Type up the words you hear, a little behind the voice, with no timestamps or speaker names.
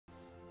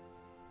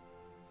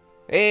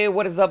Hey,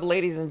 what is up,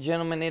 ladies and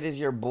gentlemen? It is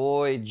your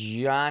boy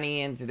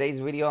Johnny. In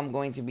today's video, I'm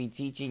going to be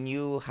teaching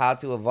you how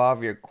to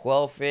evolve your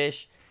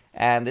Qwilfish.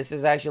 And this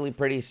is actually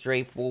pretty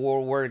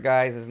straightforward,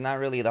 guys. It's not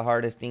really the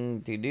hardest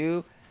thing to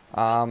do.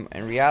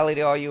 In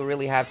reality, all you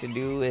really have to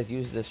do is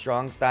use the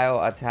strong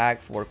style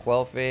attack for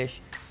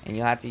Qwilfish. And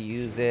you have to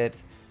use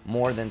it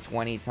more than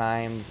 20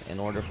 times in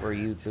order for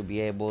you to be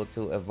able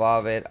to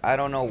evolve it. I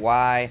don't know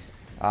why.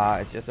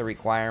 It's just a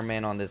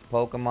requirement on this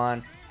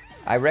Pokemon.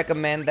 I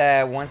recommend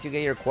that once you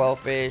get your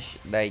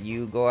Qwilfish, that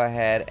you go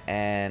ahead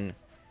and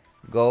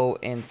go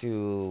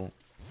into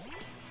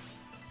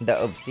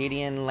the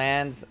Obsidian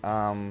lands.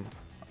 I'm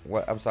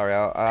sorry,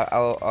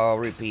 I'll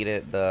repeat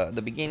it.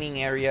 The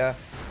beginning area,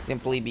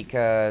 simply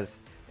because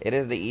it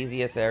is the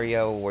easiest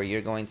area where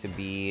you're going to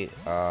be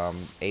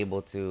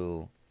able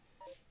to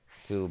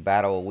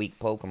battle a weak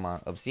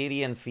Pokemon.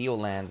 Obsidian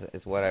Field Lands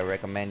is what I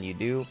recommend you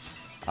do.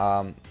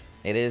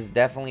 It is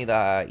definitely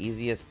the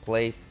easiest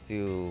place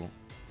to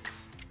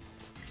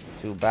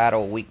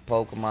battle weak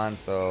Pokemon,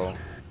 so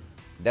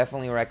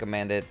definitely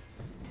recommend it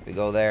to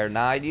go there.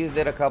 Now, I used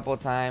it a couple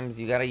times.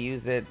 You gotta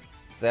use it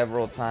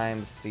several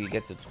times till you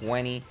get to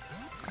 20,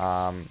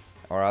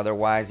 or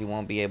otherwise you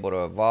won't be able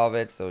to evolve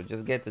it. So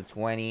just get to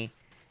 20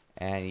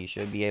 and you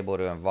should be able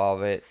to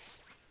evolve it.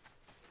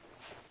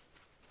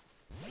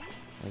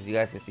 As you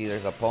guys can see,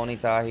 there's a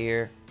Ponyta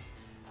here.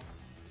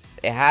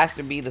 It has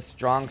to be the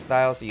strong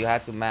style, so you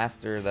have to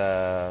master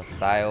the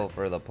style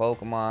for the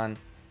Pokemon.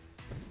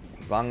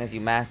 As long as you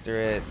master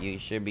it, you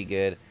should be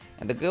good.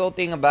 And the good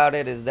thing about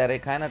it is that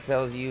it kind of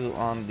tells you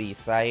on the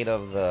side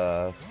of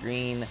the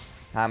screen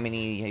how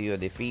many you have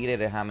defeated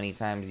and how many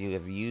times you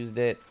have used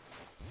it.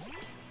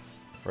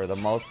 For the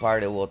most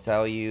part, it will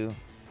tell you.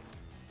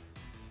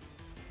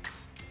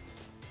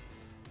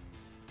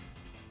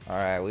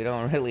 Alright, we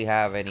don't really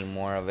have any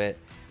more of it.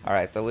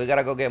 Alright, so we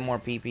gotta go get more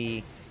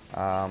PP.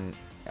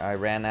 I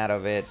ran out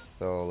of it,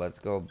 so let's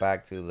go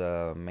back to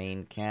the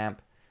main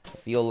camp.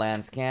 Field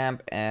Lands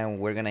camp, and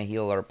we're gonna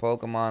heal our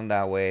Pokemon.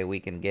 That way we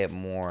can get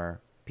more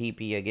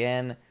PP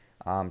again,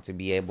 to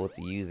be able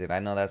to use it. I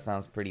know that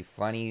sounds pretty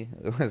funny.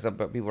 Some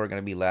people are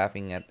gonna be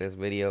laughing at this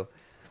video,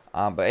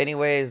 but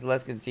anyways,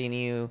 let's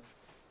continue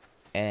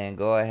and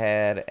go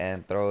ahead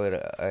and throw it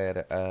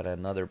at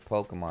another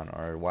Pokemon,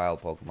 or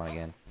wild Pokemon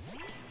again.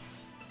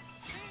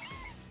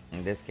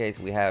 In this case,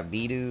 we have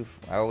Bidoof.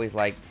 I always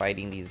like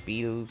fighting these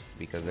Bidoofs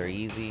because they're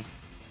easy.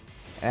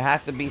 And it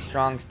has to be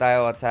strong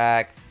style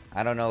attack.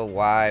 I don't know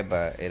why,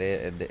 but it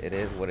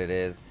is what it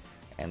is.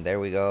 And there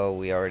we go.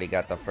 We already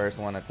got the first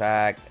one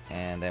attacked,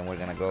 and then we're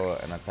gonna go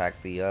and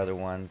attack the other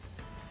ones.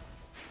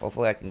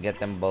 Hopefully I can get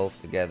them both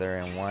together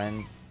in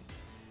one.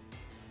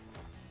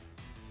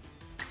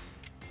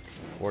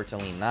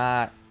 Fortunately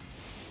not.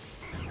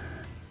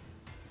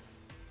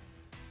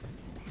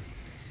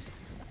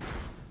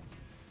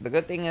 The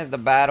good thing is the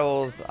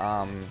battles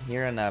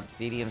here in the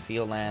Obsidian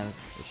Field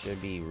Lands, it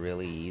should be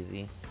really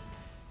easy.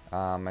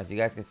 As you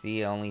guys can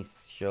see, it only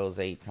shows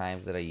 8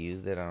 times that I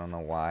used it. I don't know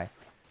why,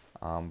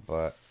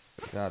 but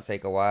it's gonna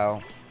take a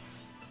while.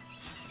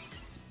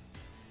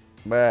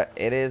 But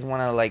it is one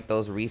of like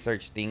those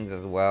research things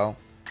as well.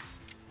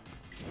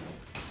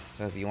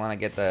 So if you want to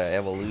get the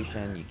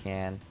evolution, you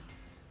can.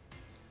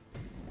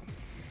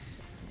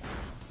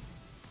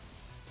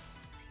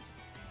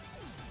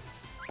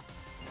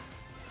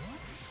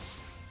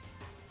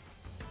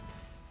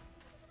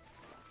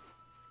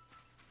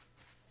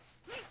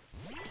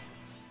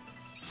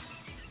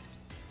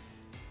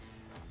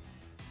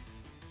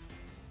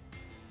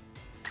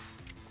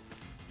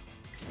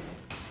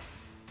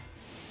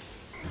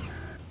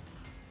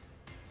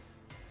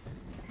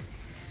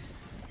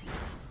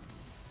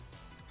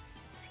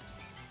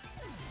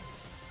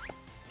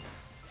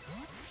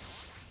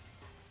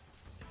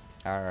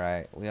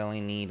 Alright, we only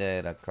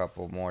needed a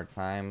couple more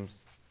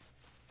times.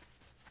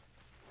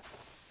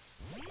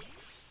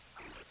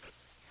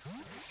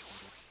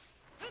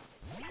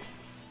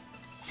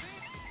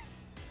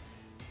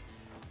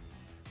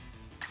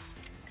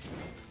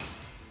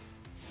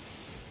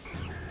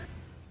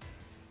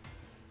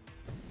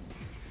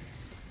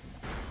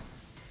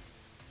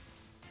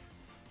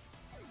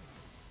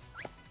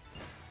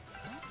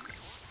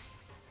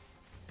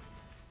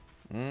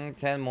 Mm,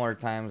 10 more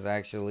times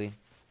actually.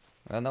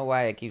 I don't know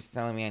why it keeps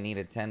telling me I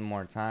needed 10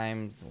 more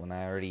times when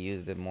I already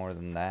used it more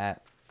than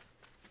that.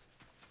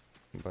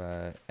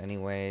 But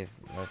anyways,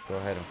 let's go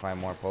ahead and find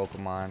more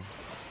Pokemon.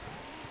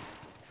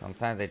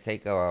 Sometimes they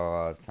take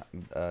a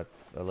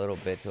little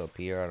bit to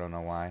appear. I don't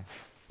know why.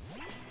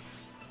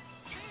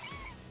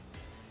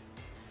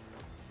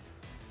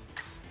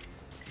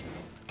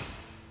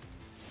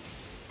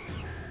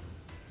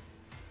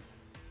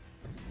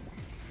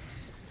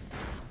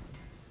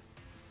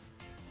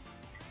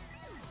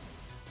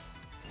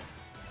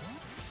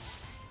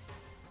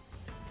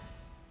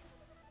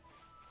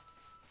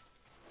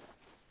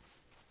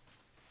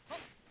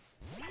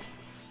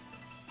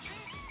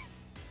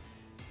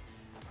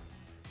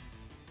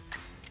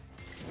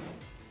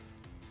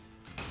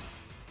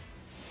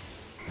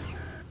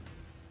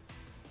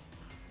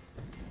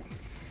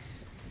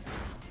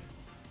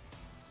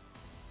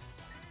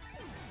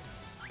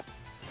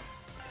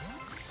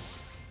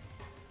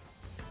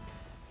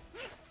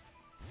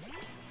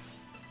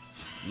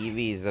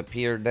 Eevees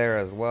appeared there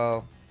as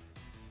well.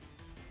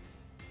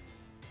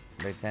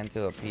 They tend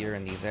to appear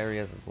in these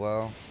areas as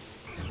well.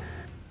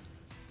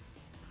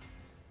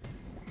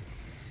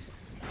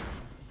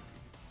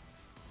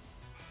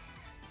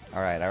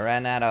 Alright, I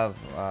ran out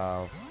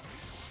of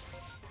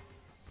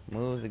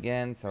moves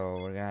again,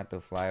 so we're gonna have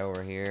to fly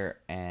over here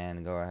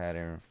and go ahead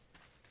and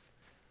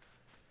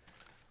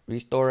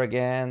restore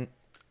again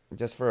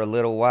just for a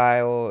little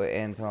while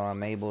until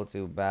I'm able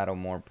to battle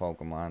more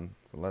Pokemon.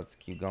 So let's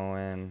keep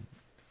going.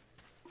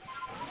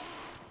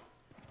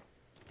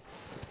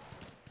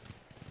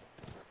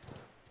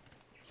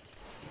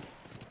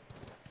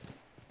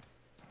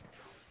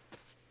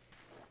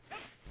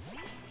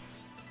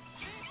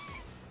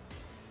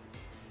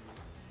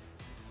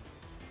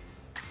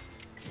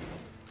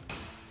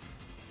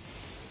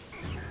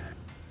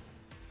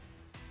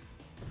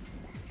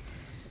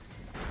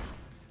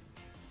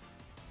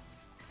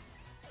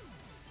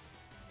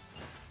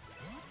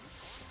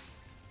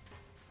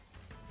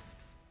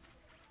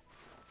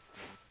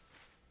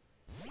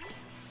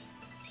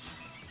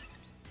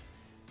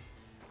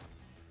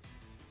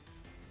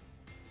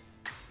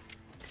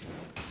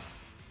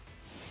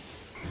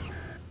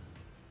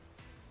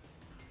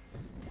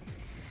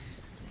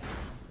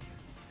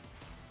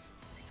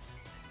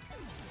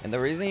 And the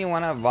reason you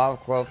want to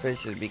evolve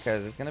Qwilfish is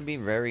because it's going to be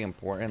very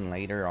important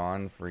later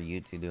on for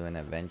you to do an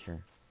adventure.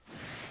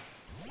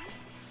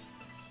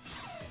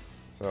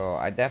 So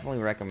I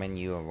definitely recommend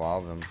you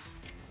evolve him.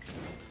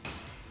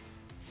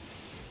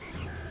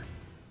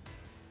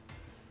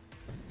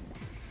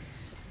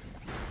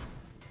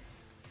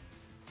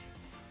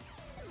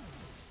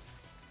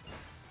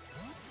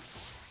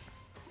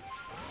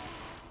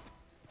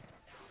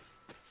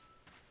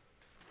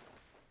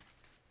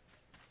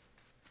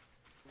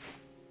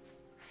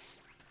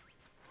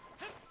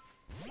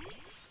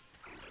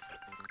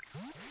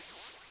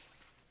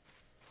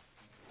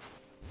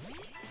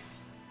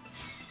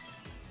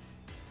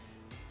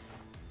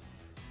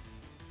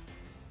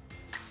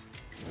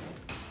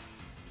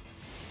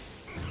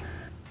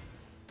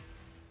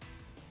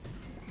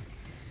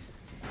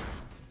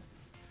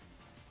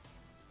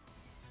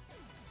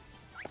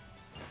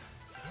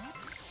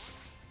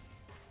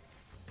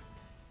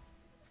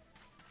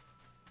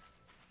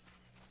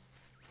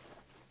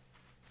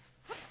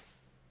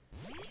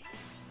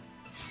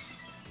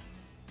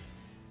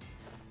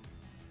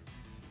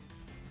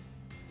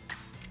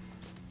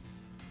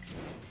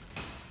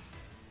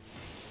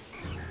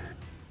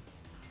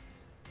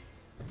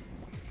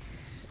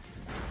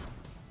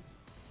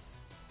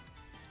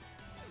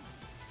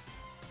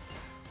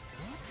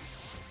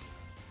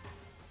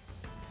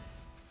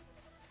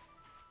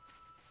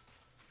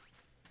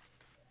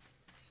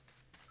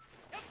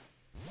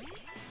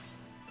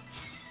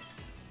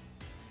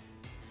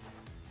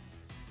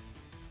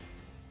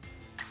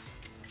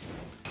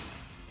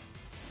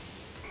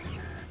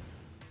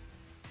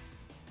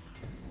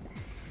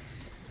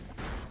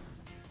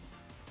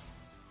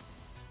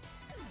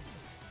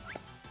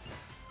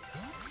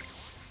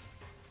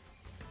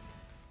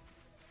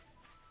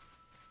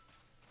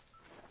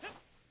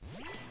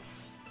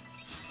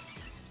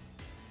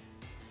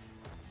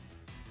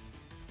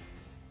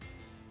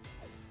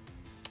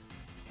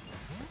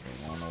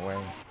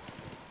 Away.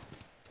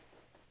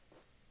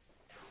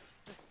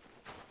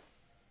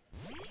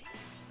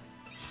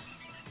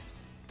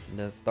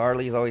 The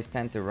Starlies always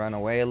tend to run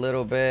away a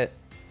little bit.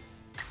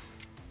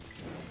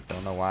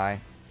 Don't know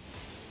why.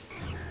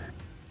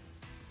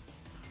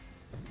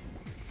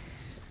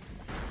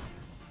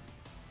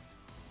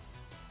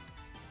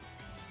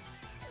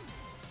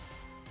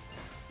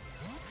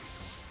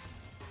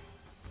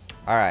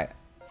 Alright.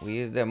 We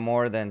used it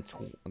more than,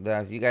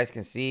 as you guys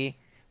can see,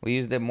 we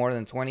used it more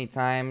than 20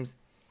 times.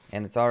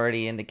 And it's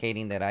already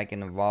indicating that I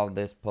can evolve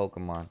this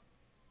Pokemon.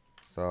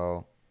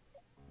 So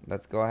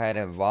let's go ahead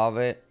and evolve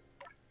it.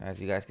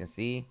 As you guys can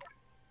see,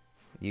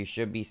 you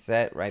should be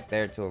set right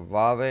there to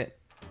evolve it.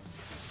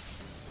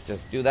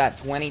 Just do that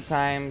 20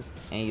 times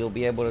and you'll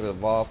be able to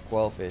evolve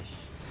Qwilfish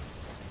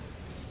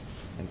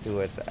into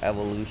its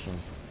evolution.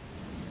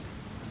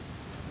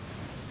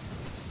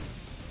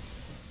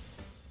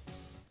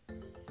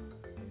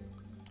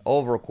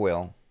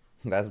 Overqwil.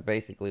 That's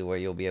basically where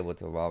you'll be able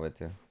to evolve it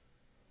to.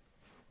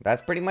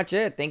 That's pretty much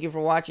it. Thank you for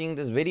watching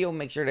this video.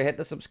 Make sure to hit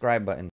the subscribe button.